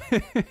 That's it.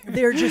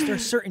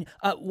 There's certain...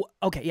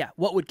 okay, yeah.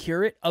 What would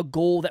cure it? A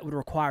goal that would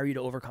require you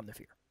to overcome the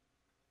fear.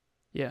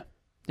 Yeah.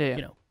 You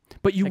know.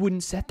 But you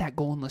wouldn't set that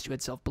goal unless you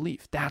had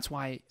self-belief. That's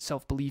why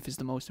self-belief is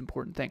the most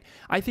important thing.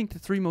 I think the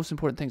three most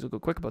important things, we'll go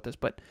quick about this,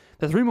 but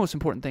the three most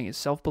important thing is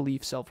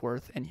self-belief,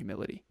 self-worth, and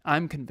humility.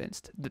 I'm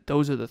convinced that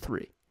those are the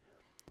three.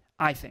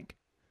 I think.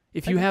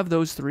 If you have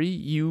those three,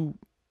 you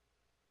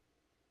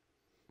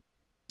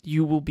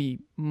will be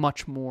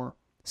much more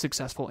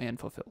successful and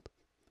fulfilled,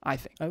 I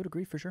think. I would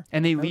agree for sure.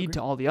 And they lead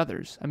to all the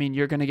others. I mean,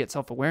 you're going to get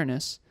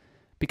self-awareness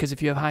because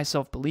if you have high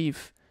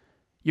self-belief,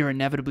 you're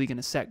inevitably going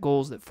to set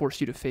goals that force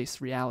you to face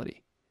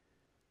reality.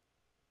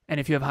 And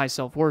if you have high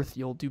self-worth,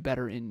 you'll do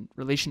better in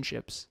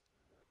relationships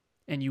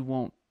and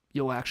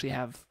you'll actually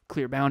have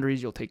clear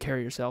boundaries. You'll take care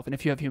of yourself. And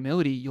if you have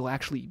humility, you'll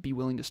actually be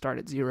willing to start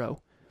at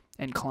zero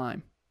and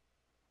climb.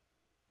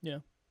 Yeah.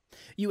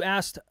 You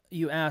asked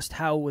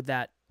how would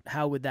that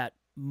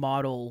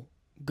model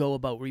go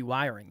about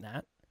rewiring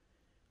that?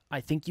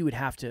 I think you would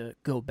have to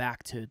go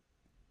back to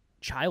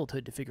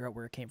childhood to figure out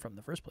where it came from in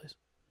the first place.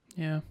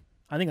 Yeah.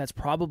 I think that's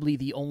probably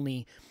the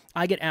only...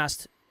 I get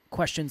asked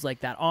questions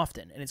like that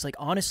often, and it's like,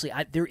 honestly,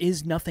 there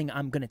is nothing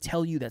I'm going to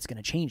tell you that's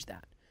going to change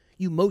that.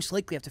 You most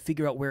likely have to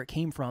figure out where it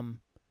came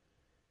from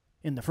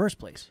in the first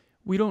place.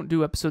 We don't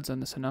do episodes on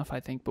this enough, I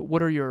think, but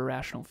what are your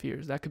irrational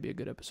fears? That could be a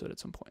good episode at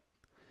some point.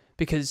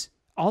 Because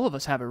all of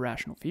us have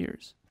irrational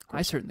fears.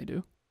 I certainly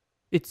do.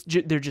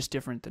 They're just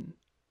different than.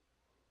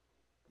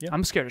 Yeah.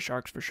 I'm scared of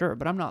sharks for sure,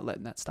 but I'm not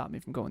letting that stop me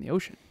from going in the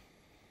ocean.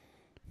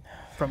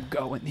 From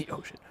going in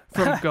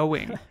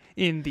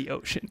the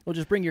ocean. Well,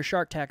 just bring your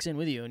shark tax in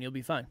with you, and you'll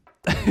be fine.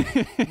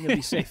 You'll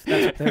be safe.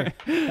 That's what they're.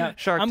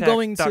 Sharktax.com. I'm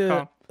going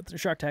to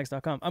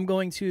sharktax.com. I'm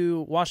going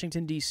to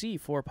Washington D.C.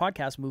 for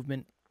Podcast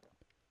Movement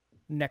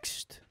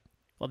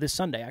this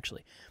Sunday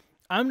actually.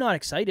 I'm not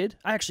excited.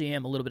 I actually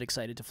am a little bit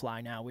excited to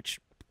fly now, which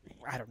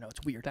I don't know.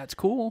 It's weird. That's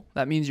cool.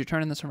 That means you're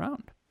turning this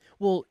around.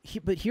 Well,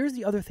 but here's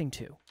the other thing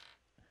too.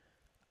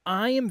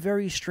 I am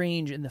very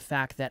strange in the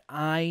fact that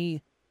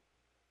I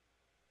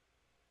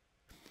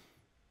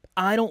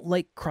don't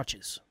like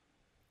crutches.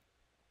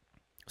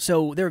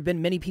 So there have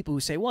been many people who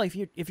say, well, if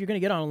you're going to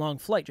get on a long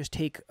flight, just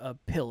take a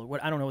pill. Or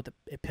what I don't know what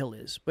a pill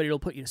is, but it'll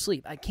put you to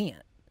sleep. I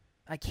can't.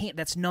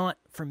 That's not,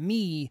 for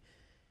me,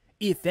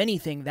 if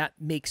anything,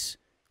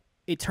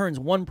 it turns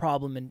one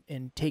problem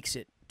and takes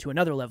it to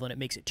another level, and it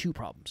makes it two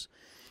problems.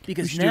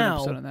 Because we should do an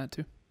episode on that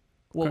too.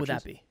 What would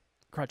that be?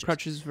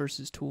 Crutches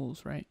versus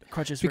tools, right?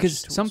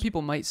 Because some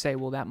people might say,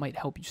 well, that might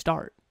help you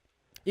start.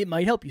 It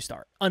might help you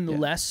start,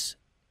 unless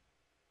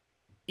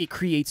it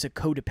creates a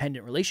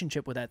codependent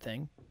relationship with that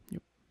thing.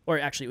 Yep. Or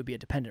actually, it would be a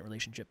dependent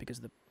relationship because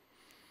the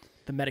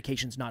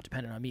medication's not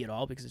dependent on me at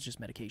all because it's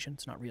just medication.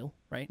 It's not real,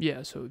 right?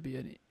 Yeah, so it would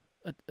be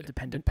a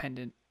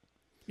dependent.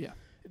 Yeah.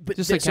 But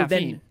just like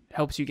caffeine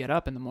helps you get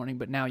up in the morning,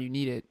 but now you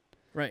need it.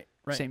 Right.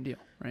 Same deal,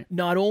 right?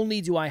 Not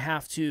only do I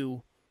have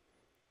to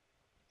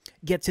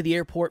get to the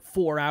airport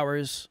 4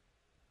 hours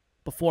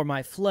before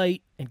my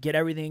flight and get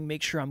everything,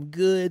 make sure I'm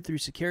good through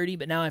security,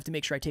 but now I have to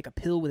make sure I take a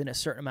pill within a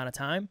certain amount of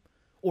time,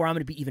 or I'm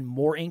going to be even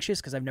more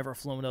anxious because I've never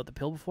flown without the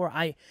pill before.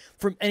 And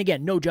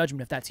again, no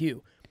judgment if that's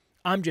you.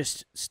 I'm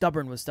just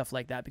stubborn with stuff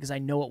like that because I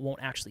know it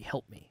won't actually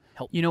help me.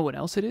 You know what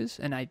else it is?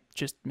 And I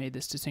just made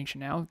this distinction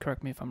now.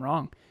 Correct me if I'm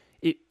wrong.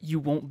 You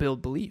won't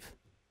build belief.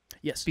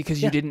 Yes.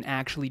 Because you didn't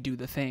actually do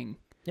the thing.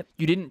 Yep.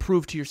 You didn't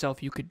prove to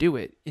yourself you could do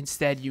it.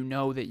 Instead, you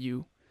know that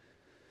you...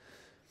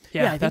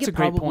 I think that's a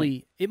great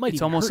point.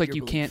 It's almost like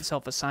you belief. can't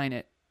self-assign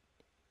it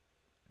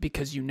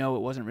because you know it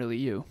wasn't really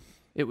you.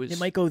 It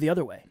might go the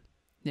other way.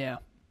 Yeah.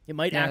 It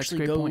might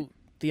actually go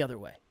the other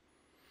way.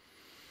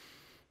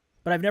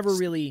 But I've never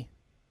really...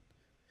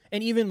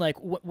 And even like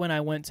when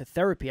I went to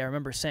therapy, I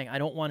remember saying, I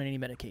don't want any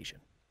medication.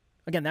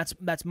 Again,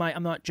 that's my...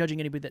 I'm not judging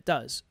anybody that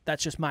does.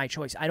 That's just my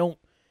choice.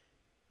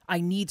 I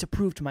need to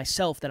prove to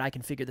myself that I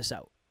can figure this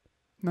out.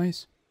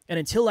 Nice. And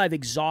until I've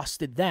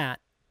exhausted that,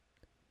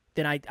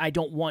 then I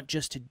don't want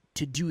just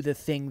to do the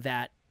thing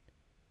that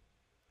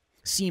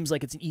seems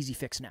like it's an easy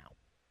fix now.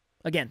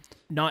 Again,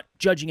 not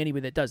judging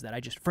anybody that does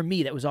that. For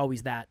me, that was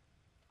always that.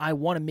 I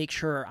want to make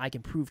sure I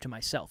can prove to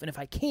myself. And if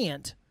I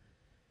can't,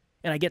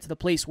 and I get to the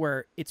place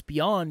where it's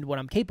beyond what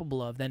I'm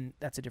capable of, then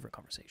that's a different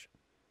conversation.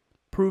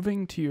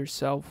 Proving to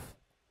yourself.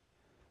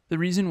 The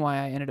reason why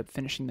I ended up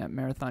finishing that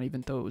marathon,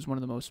 even though it was one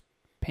of the most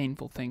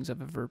painful things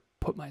I've ever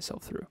put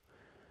myself through.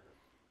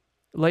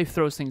 Life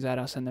throws things at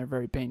us and they're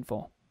very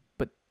painful.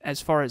 But as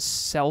far as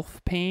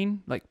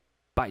self-pain, like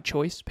by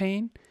choice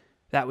pain,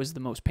 that was the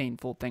most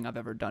painful thing I've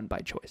ever done by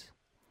choice.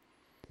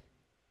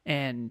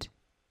 And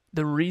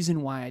the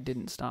reason why I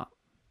didn't stop,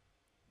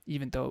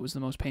 even though it was the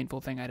most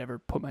painful thing I'd ever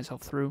put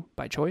myself through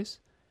by choice,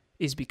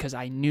 is because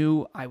I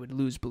knew I would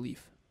lose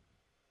belief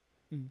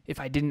if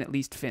I didn't at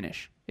least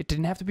finish. It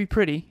didn't have to be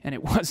pretty, and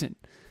it wasn't.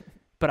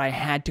 But I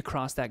had to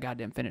cross that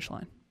goddamn finish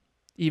line,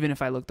 even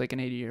if I looked like an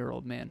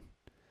 80-year-old man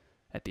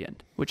at the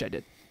end, which I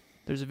did.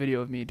 There's a video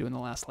of me doing the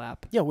last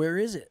lap. Yeah, where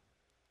is it?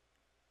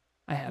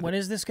 I have When it.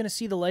 is this going to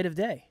see the light of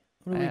day?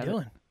 What are we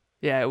doing?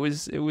 Yeah, it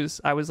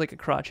was. I was like a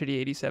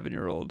crotchety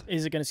 87-year-old.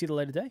 Is it going to see the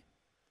light of day?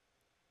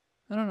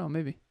 I don't know,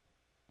 maybe.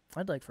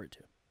 I'd like for it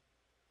to.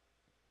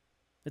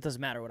 It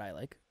doesn't matter what I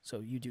like, so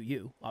you do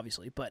you,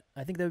 obviously, but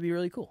I think that would be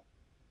really cool.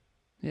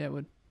 Yeah, it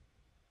would.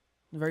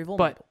 Very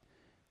vulnerable.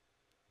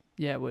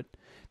 Yeah, it would.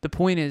 The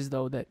point is,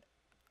 though, that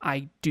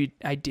I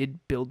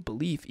did build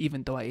belief,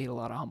 even though I ate a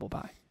lot of humble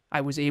pie. I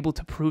was able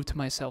to prove to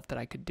myself that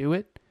I could do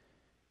it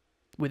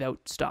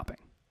without stopping.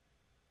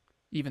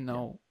 Even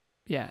though,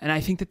 and I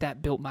think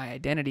that built my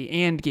identity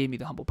and gave me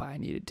the humble pie I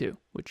needed too,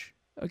 which,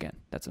 again,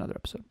 that's another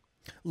episode.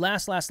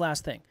 Last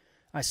thing.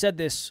 I said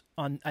this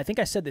I think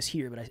I said this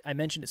here, but I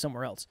mentioned it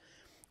somewhere else.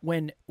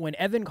 When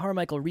Evan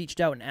Carmichael reached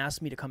out and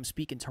asked me to come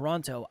speak in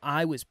Toronto,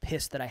 I was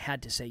pissed that I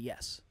had to say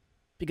yes,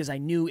 because I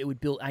knew it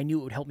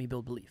would help me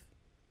build belief.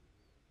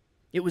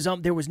 It was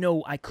there was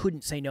no, I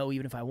couldn't say no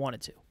even if I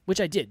wanted to, which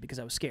I did because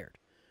I was scared.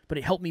 But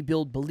it helped me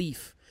build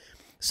belief.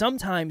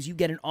 Sometimes you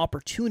get an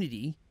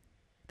opportunity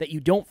that you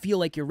don't feel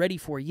like you're ready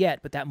for yet,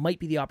 but that might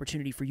be the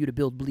opportunity for you to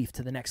build belief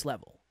to the next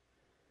level.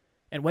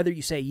 And whether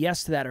you say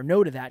yes to that or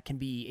no to that can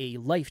be a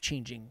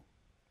life-changing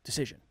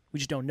decision. We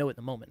just don't know at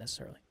the moment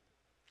necessarily.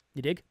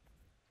 You dig?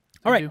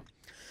 All right.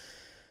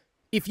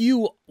 If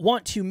you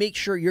want to make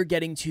sure you're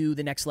getting to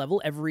the next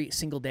level every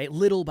single day,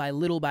 little by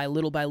little by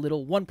little by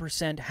little, 1%,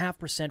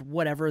 0.5%,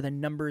 whatever the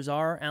numbers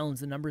are. Alan's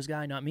the numbers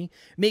guy, not me.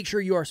 Make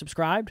sure you are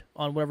subscribed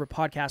on whatever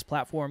podcast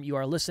platform you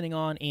are listening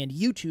on, and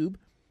YouTube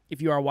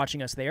if you are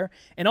watching us there.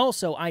 And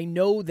also, I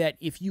know that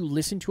if you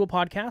listen to a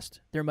podcast,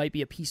 there might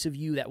be a piece of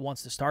you that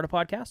wants to start a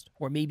podcast,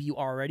 or maybe you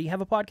already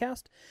have a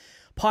podcast.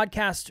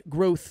 Podcast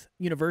Growth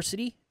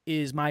University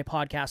is my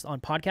podcast on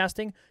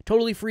podcasting.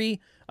 Totally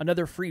free.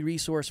 Another free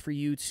resource for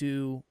you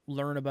to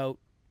learn about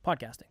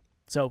podcasting.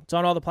 So it's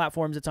on all the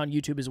platforms. It's on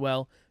YouTube as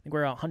well. I think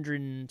we're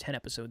 110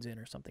 episodes in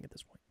or something at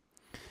this point.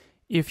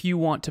 If you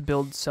want to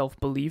build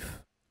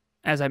self-belief,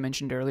 as I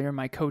mentioned earlier,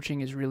 my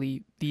coaching is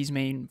really these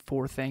main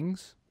 4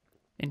 things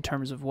in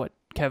terms of what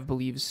Kev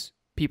believes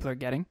people are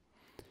getting.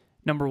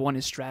 Number 1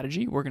 is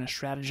strategy. We're going to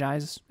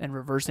strategize and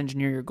reverse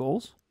engineer your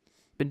goals.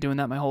 Been doing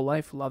that my whole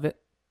life. Love it.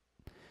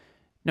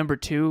 Number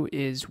 2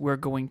 is we're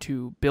going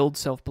to build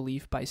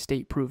self-belief by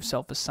state-proof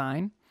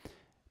self-assign,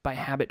 by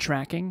habit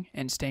tracking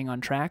and staying on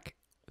track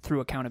through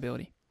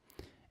accountability.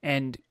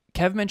 And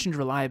Kev mentioned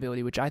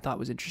reliability, which I thought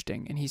was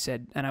interesting. And he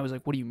said, and I was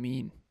like, what do you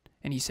mean?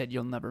 And he said,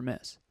 you'll never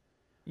miss.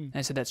 And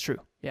I said, that's true.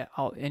 Yeah.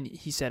 And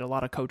he said, a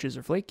lot of coaches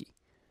are flaky.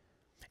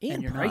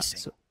 And you're pricing.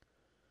 not, so,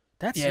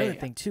 that's the other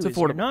thing, too. It's is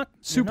affordable.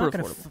 Super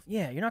affordable.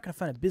 affordable. You're not going to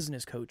find a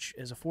business coach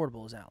as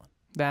affordable as Alan.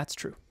 That's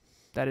true.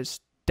 That is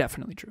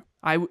definitely true.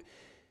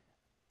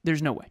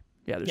 There's no way.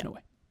 Yeah, there's no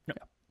way.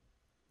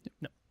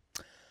 No.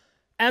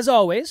 As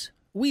always,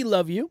 we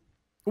love you.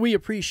 We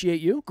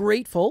appreciate you.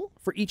 Grateful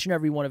for each and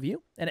every one of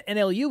you. And at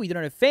NLU, we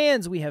don't have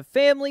fans. We have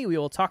family. We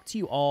will talk to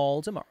you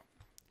all tomorrow.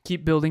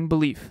 Keep building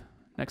belief.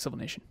 Next Level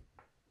Nation.